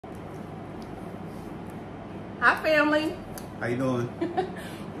Hi, family. How you doing?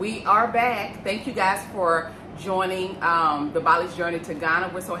 We are back. Thank you guys for joining the Bali's Journey to Ghana.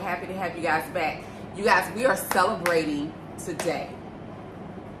 We're so happy to have you guys back. You guys, we are celebrating today.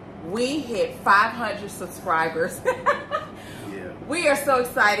 We hit 500 subscribers. Yeah. We are so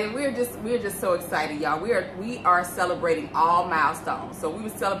excited. We're just so excited, y'all. We are celebrating all milestones. So we were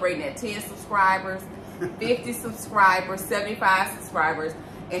celebrating at 10 subscribers, 50 subscribers, 75 subscribers.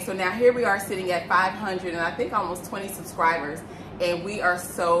 And so now here we are sitting at 500 and I think almost 20 subscribers. And we are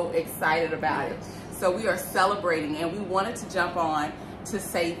so excited about it. So we are celebrating and we wanted to jump on to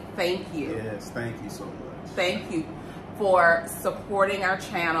say thank you. Yes, thank you so much. Thank you for supporting our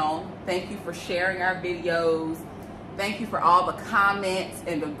channel. Thank you for sharing our videos. Thank you for all the comments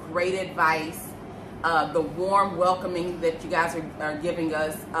and the great advice, the warm welcoming that you guys are giving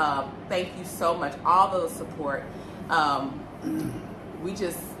us. Thank you so much. All the support. We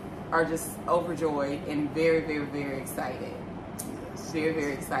just are just overjoyed and very, very, very excited. Yes. Very,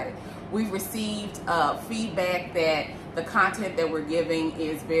 very excited. We've received feedback that the content that we're giving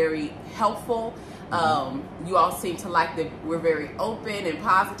is very helpful. You all seem to like that we're very open and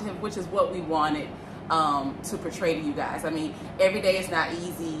positive, which is what we wanted to portray to you guys. I mean, every day is not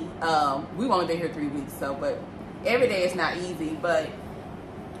easy. We've only been here 3 weeks, but every day is not easy, but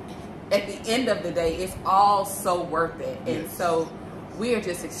at the end of the day, it's all so worth it. And so we are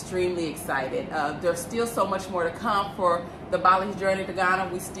just extremely excited. There's still so much more to come for the Bali's Journey to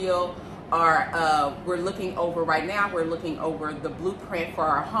Ghana. We still are, we're looking over right now, we're looking over the blueprint for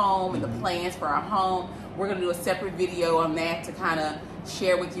our home and the plans for our home. We're gonna do a separate video on that to kind of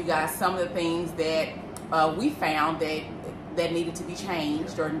share with you guys some of the things that we found that needed to be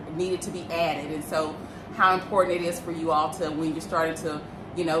changed or needed to be added. And so how important it is for you all to, when you're starting to,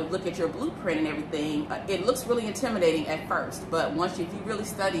 you know, look at your blueprint and everything, it looks really intimidating at first, but once if you really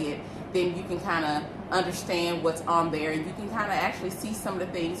study it, then you can kind of understand what's on there and you can kind of actually see some of the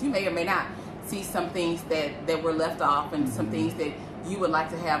things. You may or may not see some things that were left off and some things that you would like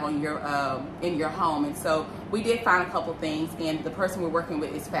to have on your in your home. And so we did find a couple things, and the person we're working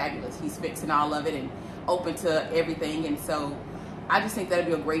with is fabulous. He's fixing all of it and open to everything, and so I just think that'd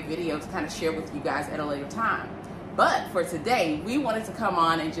be a great video to kind of share with you guys at a later time. But for today, we wanted to come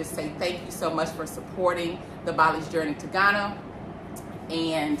on and just say thank you so much for supporting the Bali's Journey to Ghana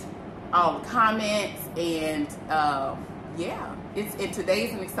and all the comments. And yeah,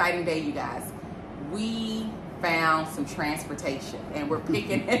 today's an exciting day, you guys. We found some transportation and we're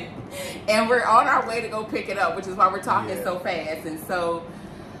picking it and we're on our way to go pick it up, which is why we're talking so fast. And so,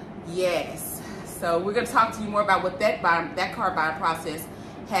 yes, so we're going to talk to you more about what that car buying process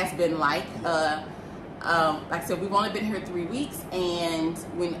has been like. Like I said, we've only been here 3 weeks, and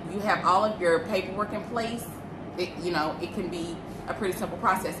when you have all of your paperwork in place, it can be a pretty simple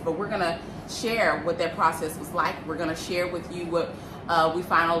process. But we're going to share what that process was like. We're going to share with you what we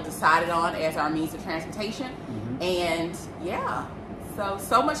finally decided on as our means of transportation. And yeah,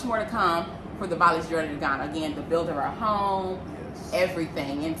 so much more to come for the Bali's Journey to Ghana. Again, the build of our home,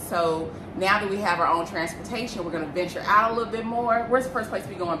 everything. And so now that we have our own transportation, we're going to venture out a little bit more. Where's the first place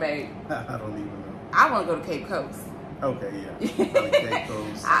we going, babe? I don't even know. I want to go to Cape Coast. Okay, yeah. Cape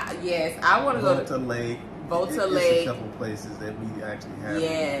Coast. Yes, I want to go to Lake. Volta Lake. It's a couple places that we actually have.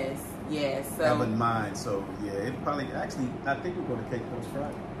 Yes. So have in mind. So yeah, it probably actually. I think we're going to Cape Coast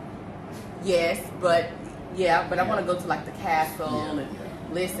Friday. Yes, but I want to go to like the castle and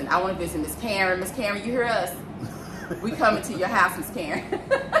listen. I want to visit Miss Karen. Miss Karen, you hear us? We coming to your house, Miss Karen.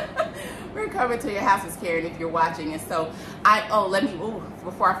 We're coming to your house, Miss Karen, if you're watching. And so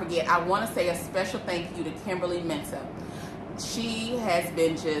before I forget, I want to say a special thank you to Kimberly Mensah. She has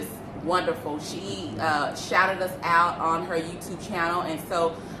been just wonderful. She shouted us out on her YouTube channel, and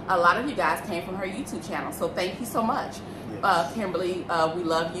so a lot of you guys came from her YouTube channel. So thank you so much, Kimberly. We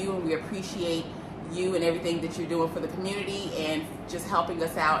love you and we appreciate you and everything that you're doing for the community and just helping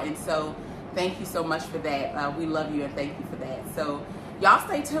us out. And so thank you so much for that. We love you and thank you for that. So y'all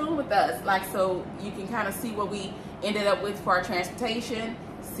stay tuned with us, so you can kind of see what we ended up with for our transportation,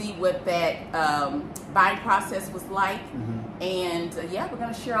 see what that buying process was like. And yeah, we're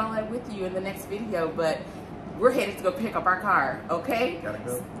going to share all that with you in the next video. But we're headed to go pick up our car, okay?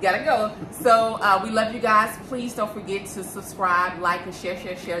 Gotta go. So we love you guys. Please don't forget to subscribe, like, and share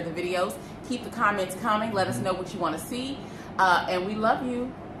the videos. Keep the comments coming. Let us know what you want to see. And we love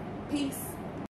you. Peace.